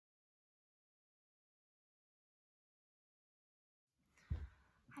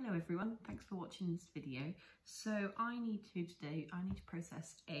Hello everyone, thanks for watching this video. So I need to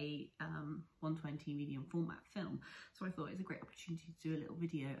process a 120 medium format film. So I thought it was a great opportunity to do a little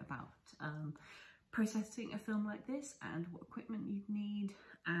video about processing a film like this and what equipment you'd need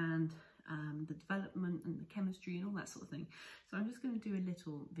and the development and the chemistry and all that sort of thing. So I'm just going to do a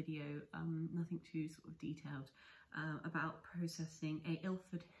little video, nothing too sort of detailed, about processing a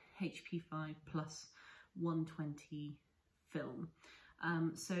ILFORD HP5 plus 120 film.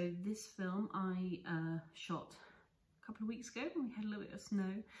 So this film I shot a couple of weeks ago when we had a little bit of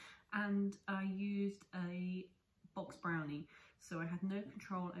snow, and I used a box brownie, so I had no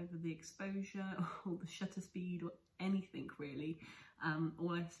control over the exposure or the shutter speed or anything really.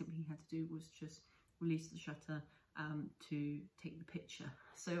 All I simply had to do was just release the shutter to take the picture.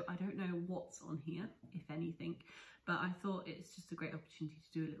 So I don't know what's on here, if anything, but I thought it's just a great opportunity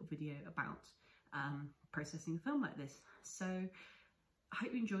to do a little video about processing a film like this. So I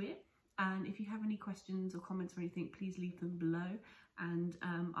hope you enjoy it, and if you have any questions or comments or anything, please leave them below, and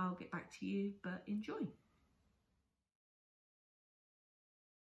I'll get back to you, but enjoy.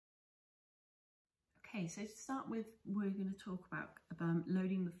 Okay, so to start with, we're going to talk about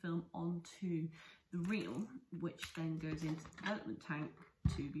loading the film onto the reel, which then goes into the development tank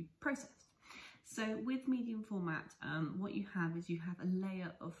to be processed. So with medium format, what you have is you have a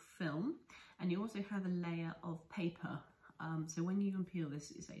layer of film, and you also have a layer of paper. So when you unpeel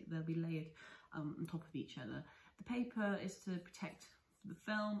this, they'll be layered on top of each other. The paper is to protect the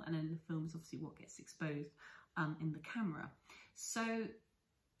film, and then the film is obviously what gets exposed in the camera. So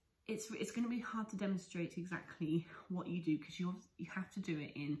it's going to be hard to demonstrate exactly what you do, because you have to do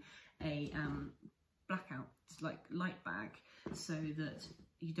it in a blackout, like light bag, so that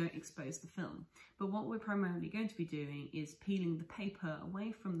you don't expose the film. But what we're primarily going to be doing is peeling the paper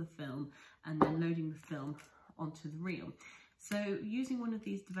away from the film and then loading the film onto the reel. So using one of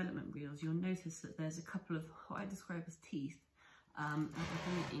these development reels, you'll notice that there's a couple of what I describe as teeth. I'll bring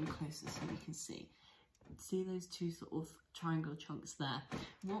it in closer so you can see. See those two sort of triangle chunks there?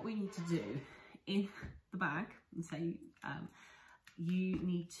 What we need to do in the bag, and say you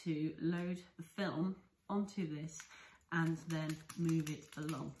need to load the film onto this and then move it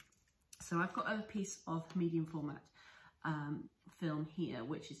along. So I've got a piece of medium format film here,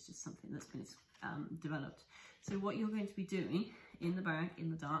 which is just something that's been developed. So what you're going to be doing in the bag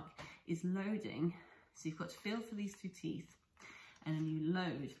in the dark is loading. So you've got to feel for these two teeth, and then you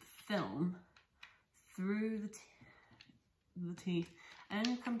load the film through the teeth, and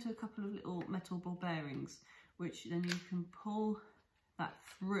then you come to a couple of little metal ball bearings, which then you can pull that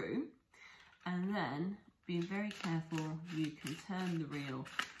through, and then being very careful, you can turn the reel,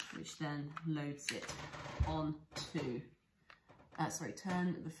 which then loads it onto,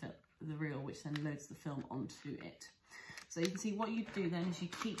 turn the reel, which then loads the film onto it. So you can see what you do then is you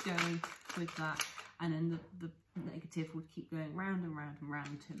keep going with that, and then the negative would keep going round and round and round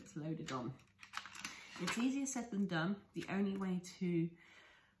until it's loaded on. It's easier said than done. The only way to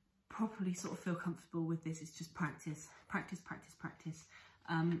properly sort of feel comfortable with this is just practice, practice, practice, practice.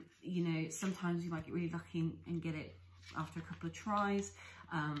 You know, sometimes you might get really lucky and get it after a couple of tries.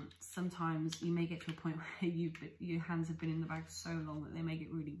 Sometimes you may get to a point where your hands have been in the bag so long that they may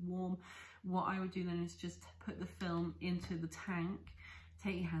get really warm. What I would do then is just put the film into the tank,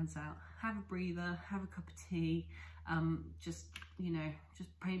 take your hands out, have a breather, have a cup of tea, just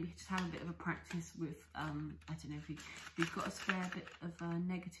have a bit of a practice with, I don't know, if you've got a spare bit of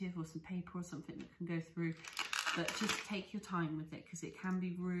negative or some paper or something that can go through, but just take your time with it, because it can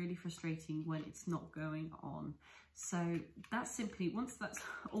be really frustrating when it's not going on. So that's simply, once that's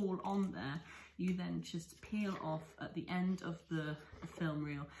all on there, you then just peel off at the end of the film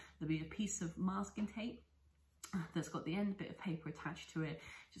reel. There'll be a piece of masking tape that's got the end bit of paper attached to it.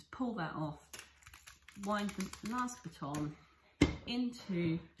 Just pull that off, wind the last bit on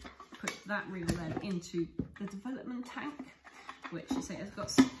into, put that reel then into the development tank, which you say has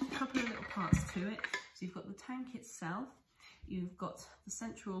got a couple of little parts to it. So you've got the tank itself, you've got the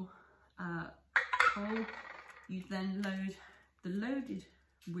central hole. You then load the loaded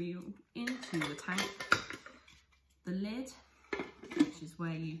reel into the tank, the lid, which is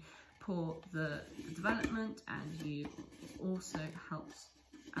where you pour the development, and you also helps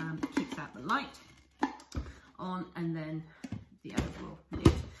keeps out the light on, and then the overall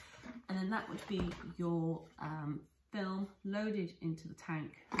lid, and then that would be your film loaded into the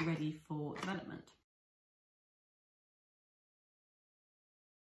tank, ready for development.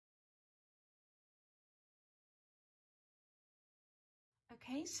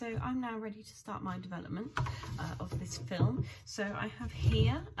 Okay, so I'm now ready to start my development of this film. So I have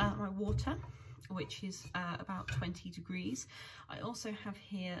here my water, which is about 20 degrees. I also have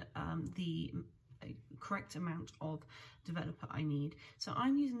here the correct amount of developer I need. So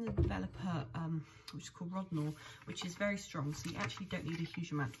I'm using the developer which is called Rodnall, which is very strong, so you actually don't need a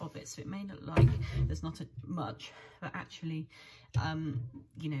huge amount of it. So it may look like there's not much, but actually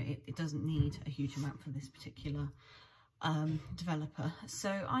you know, it doesn't need a huge amount for this particular developer.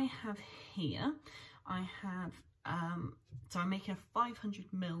 So I have here, so I'm making a 500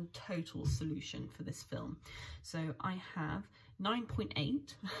 ml total solution for this film. So I have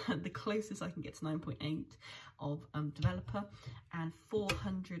 9.8, the closest I can get to 9.8 of developer, and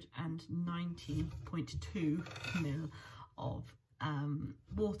 490.2 ml of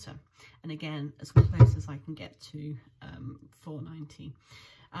water, and again as close as I can get to 490.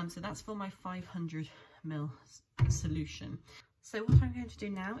 So that's for my 500 ml solution. So what I'm going to do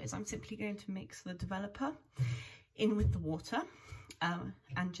now is I'm simply going to mix the developer in with the water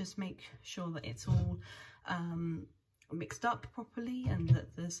and just make sure that it's all mixed up properly and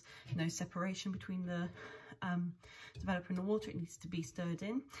that there's no separation between the developer and the water. It needs to be stirred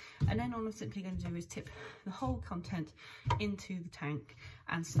in, and then all I'm simply going to do is tip the whole content into the tank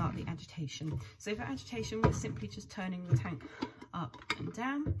and start the agitation. So for agitation, we're simply just turning the tank up and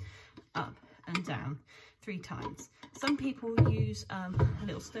down 3 times. Some people use a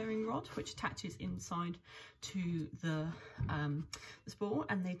little stirring rod which attaches inside to the spool,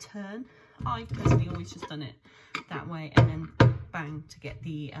 and they turn. I've personally always just done it that way and then bang to get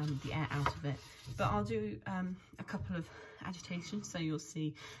the air out of it. But I'll do a couple of agitations so you'll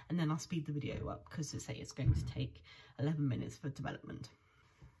see, and then I'll speed the video up because it's going to take 11 minutes for development.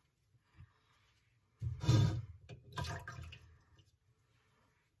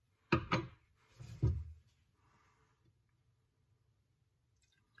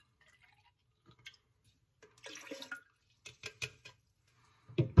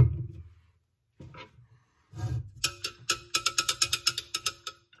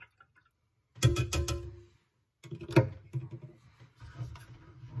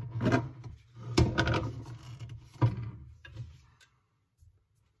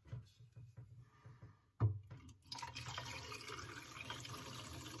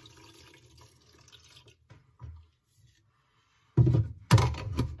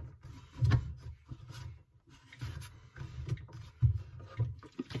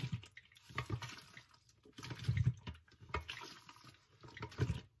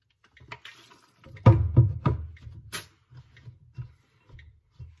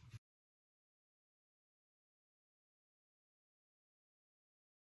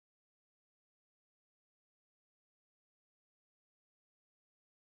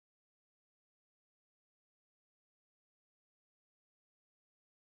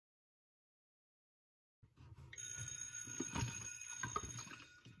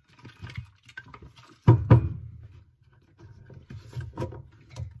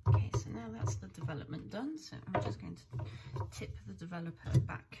 That's the development done, so I'm just going to tip the developer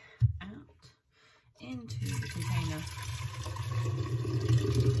back out into the container.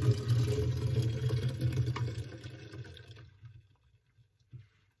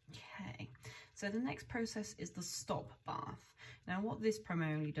 Okay, so the next process is the stop bath. Now what this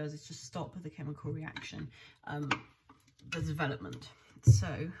primarily does is just stop the chemical reaction, the development.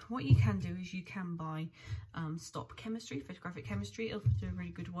 So what you can do is you can buy stop chemistry, photographic chemistry. ILFORD do a really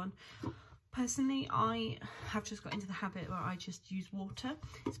good one. Personally, I have just got into the habit where I just use water.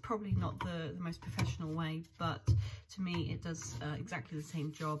 It's probably not the most professional way, but to me it does exactly the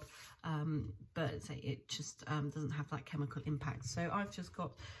same job, but it just doesn't have that chemical impact. So I've just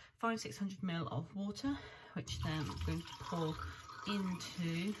got 500-600 ml of water, which then I'm going to pour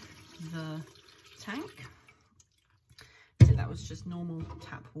into the tank. So that was just normal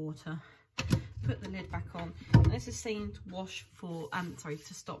tap water. Put the lid back on, and this is saying to wash for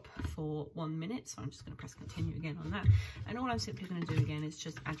to stop for 1 minute, so I'm just going to press continue again on that, and all I'm simply going to do again is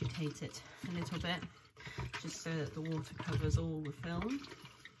just agitate it a little bit, just so that the water covers all the film.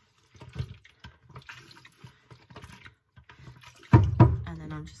 And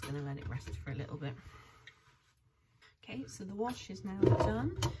then I'm just going to let it rest for a little bit. Okay, so the wash is now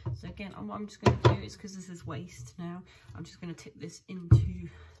done. So again, what I'm just going to do is, because this is waste now, I'm just going to tip this into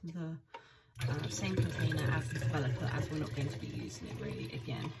the same container as the developer, as we're not going to be using it really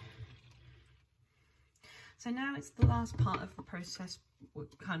again. So now it's the last part of the process,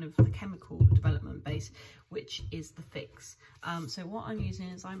 kind of the chemical development base, which is the fix. So what I'm using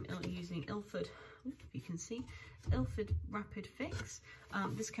is I'm using ILFORD, if you can see, ILFORD Rapid Fix.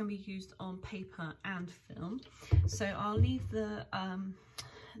 This can be used on paper and film. So I'll leave the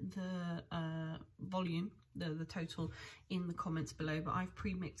volume the total in the comments below, but I've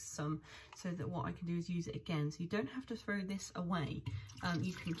pre-mixed some so that what I can do is use it again. So you don't have to throw this away.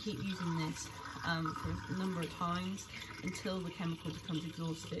 You can keep using this for a number of times until the chemical becomes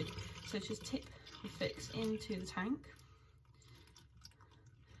exhausted. So just tip the fix into the tank,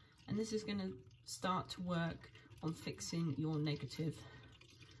 and this is going to start to work on fixing your negative,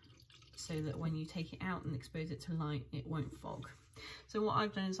 so that when you take it out and expose it to light, it won't fog. So what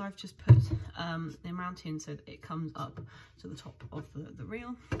I've done is I've just put the amount in so that it comes up to the top of the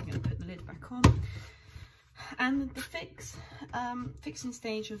reel. I'm going to put the lid back on, and the fixing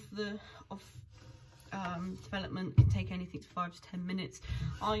stage of development can take anything to 5 to 10 minutes.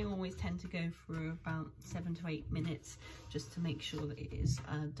 I always tend to go for about 7 to 8 minutes just to make sure that it is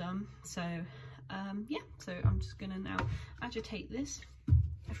done. So yeah, so I'm just going to now agitate this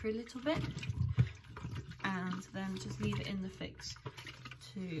for a little bit and then just leave it in the fix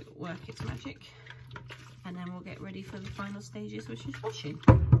to work its magic, and then we'll get ready for the final stages, which is washing.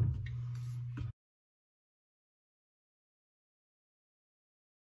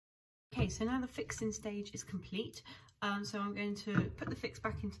 Okay, so now the fixing stage is complete. So I'm going to put the fix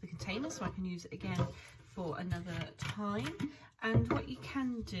back into the container so I can use it again for another time. And what you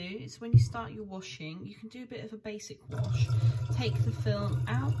can do is when you start your washing, you can do a bit of a basic wash. Take the film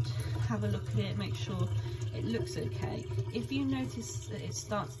out, have a look at it, make sure it looks okay. If you notice that it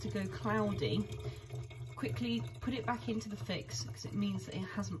starts to go cloudy, quickly put it back into the fix, because it means that it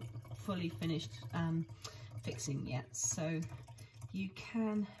hasn't fully finished fixing yet. So you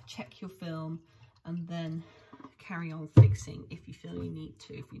can check your film and then carry on fixing if you feel you need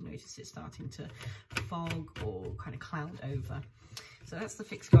to, if you notice it starting to fog or kind of cloud over. So that's the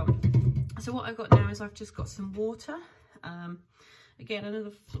fix gone. So what I've got now is I've just got some water, again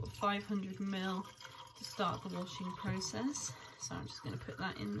another 500 ml to start the washing process. So I'm just going to put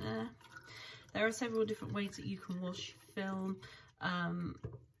that in there. There are several different ways that you can wash film.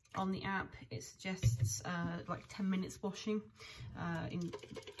 On the app it suggests like 10 minutes washing in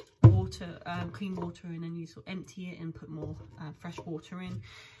water, clean water, and then you sort of empty it and put more fresh water in.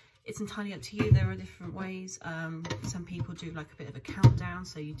 It's entirely up to you. There are different ways. Some people do like a bit of a countdown,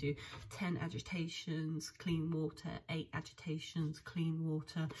 so you do 10 agitations, clean water, 8 agitations, clean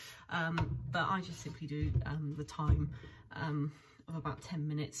water, but I just simply do the time of about 10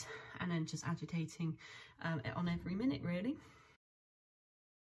 minutes and then just agitating on every minute really.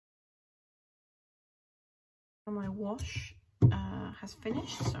 My wash has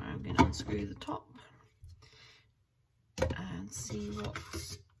finished, so I'm going to unscrew the top and see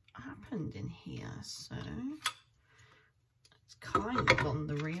what's happened in here. So it's kind of on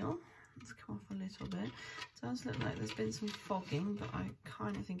the reel. Let's come off a little bit. It does look like there's been some fogging, but I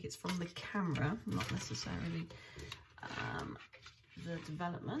kind of think it's from the camera, not necessarily the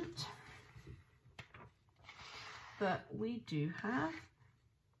development. But we do have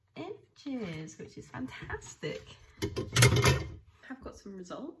images, which is fantastic. I've got some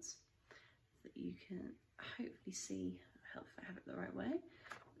results that you can hopefully see. If I have it the right way.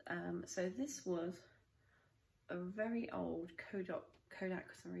 So this was a very old Kodak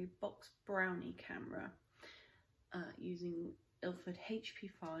box brownie camera using ILFORD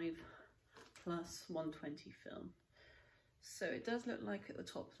HP5 plus 120 film. So it does look like at the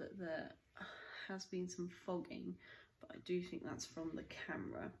top that there has been some fogging, but I do think that's from the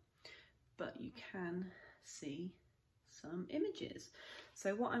camera. But you can see some images.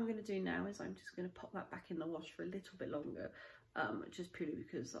 So what I'm going to do now is I'm just going to pop that back in the wash for a little bit longer, just purely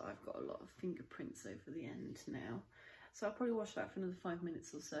because I've got a lot of fingerprints over the end now. So I'll probably wash that for another 5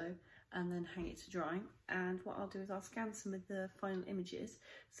 minutes or so and then hang it to dry. And what I'll do is I'll scan some of the final images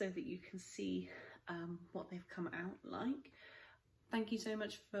so that you can see what they've come out like. Thank you so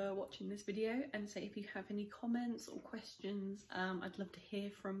much for watching this video, and so if you have any comments or questions, I'd love to hear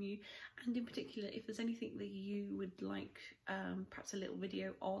from you, and in particular if there's anything that you would like perhaps a little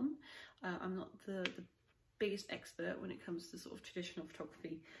video on. I'm not the biggest expert when it comes to sort of traditional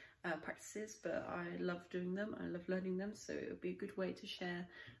photography practices, but I love doing them, I love learning them, so it would be a good way to share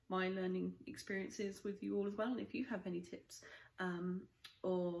my learning experiences with you all as well. And if you have any tips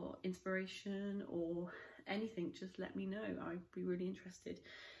or inspiration or anything, just let me know. I'd be really interested.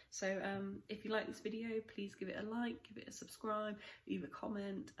 So if you like this video, please give it a like, give it a subscribe, leave a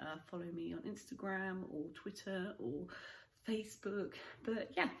comment, follow me on Instagram or Twitter or Facebook.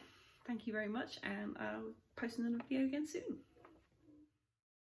 But yeah, thank you very much, and I'll post another video again soon.